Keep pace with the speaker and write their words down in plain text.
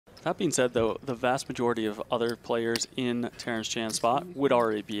That being said, though, the vast majority of other players in Terrence Chan's spot would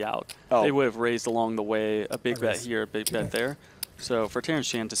already be out. Oh. They would have raised along the way a big bet here, a big bet there. So for Terrence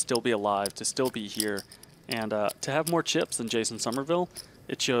Chan to still be alive, to still be here, and to have more chips than Jason Somerville,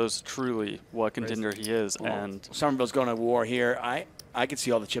 it shows truly what contender he is. Well, and Somerville's going to war here. I can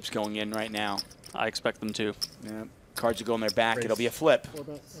see all the chips going in right now. I expect them to. Yeah. Cards will go in their back. It'll be a flip.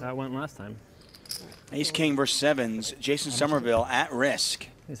 That went last time. Ace King versus sevens. Jason Somerville at risk.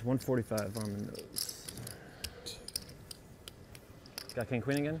 He's 145 on the nose. Got King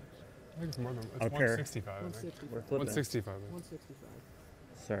Queen again? I think it's more than it's On a pair. 165. I think. We're flipping. 165.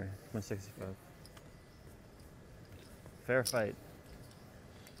 165. Sorry, 165. Fair fight.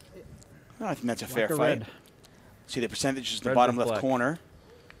 Oh, I think that's a fair Black or fight. red? See the percentages in the Red bottom or left black? corner.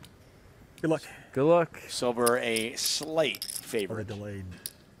 Good luck. Good luck. Silver a slight Or a favorite. delayed.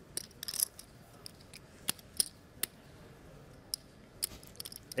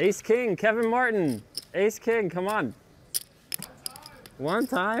 Ace King, Kevin Martin. Ace King, come on. One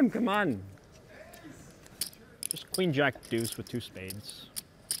time, come on. Just Queen Jack Deuce with 2 spades.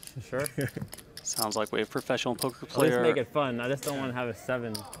 Sure. Sounds like we have professional poker At least player make it fun. I just don't want to have a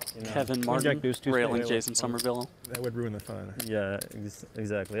 7. You know? Kevin Jack Martin Deuce, 2 railing spades. Jason Somerville. That would ruin the fun. Yeah,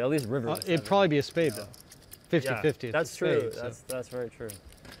 exactly. At least river. with It'd 7. probably be a spade, though. 50-50. Yeah, it's a that's true. spade, so That's very true.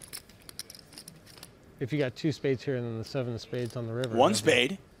 if you got 2 spades here and then the 7 of spades on the river. One that'd be-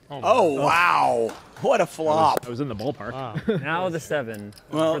 spade. Oh, Oh, wow. What a flop. I was in the ballpark. Wow. Now the 7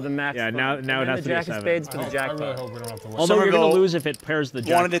 Well, for the max. yeah, fun. now And it then has the to be a Jack of 7. spades for the I really jackpot. hope we don't have to win. Although you're going Somerville to lose if it pairs the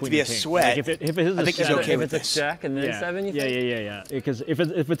Jack, wanted it to Queen, be a and King. sweat. Like if it is a I think he's 7, okay If with it's this. a Jack and then yeah. 7, you yeah, think? yeah. Because if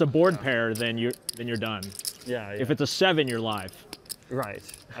it's a board pair, then you're done. Yeah. If it's a 7, you're live. right,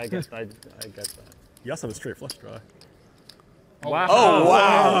 I get that. I get that. You also have a straight flush draw. Wow. Oh,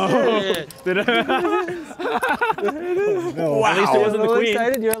 wow. No. At least it Wow. wasn't the little Queen.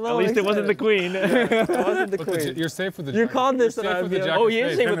 excited, you're a At little least it wasn't the Queen. It wasn't the But Queen. you're safe with the You Jack. called this You're and safe I'd with be the like, Jack oh, of he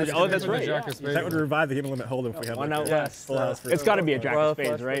is spades. safe with the- You're oh, safe that's with the right, Jack yeah. of spades. That would revive the human limit hold'em if we had One like out a west. full house. It's got to be a Jack Royal of Spades,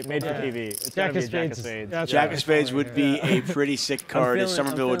 flush right? with Made for full TV. It's Jack gotta be of a Jack of spades. Spades. That's Jack right. of spades would be a pretty sick card if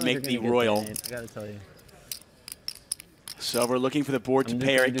Somerville would make the royal. I gotta tell you. So we're looking for the board to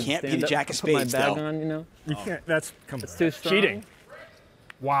pair. It can't be the Jack of spades, Put my bag though. on, you know. You can't. That's come It's too strong. Cheating.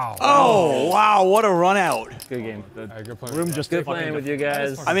 Wow. Oh, wow. What a run out. Good game. Good play. Room just Good fucking playing with you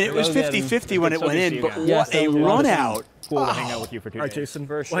guys. I mean, it was Go get 'em. 50-50 when it So went good to in, see but you guys. what Yes, a so good. run out. cool to hang out with you for 2 All right, days. Jason.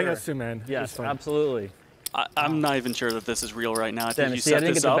 For We'll hang out sure. soon, man. It was Yes, fun. absolutely. I'm not even sure that this is real right now. I Damn think it, you see, I set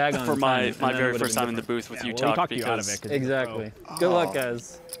didn't this get the up bag on for in my, time, and my then it very would've first been time in the booth with Yeah, you, well, we Chuck, talked you out of because it. 'cause you're Exactly. pro. Good luck,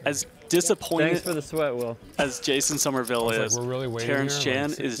 guys. as Thanks disappointed for the sweat, Will. as Jason Somerville I was like, is, we're really waiting Terrence here, Chan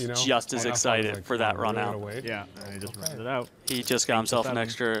like, is you know? just as And I was excited like, for that we're run really out. gonna wait? Yeah, and he just runs it out. He just got himself an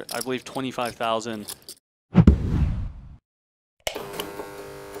extra, I believe, 25,000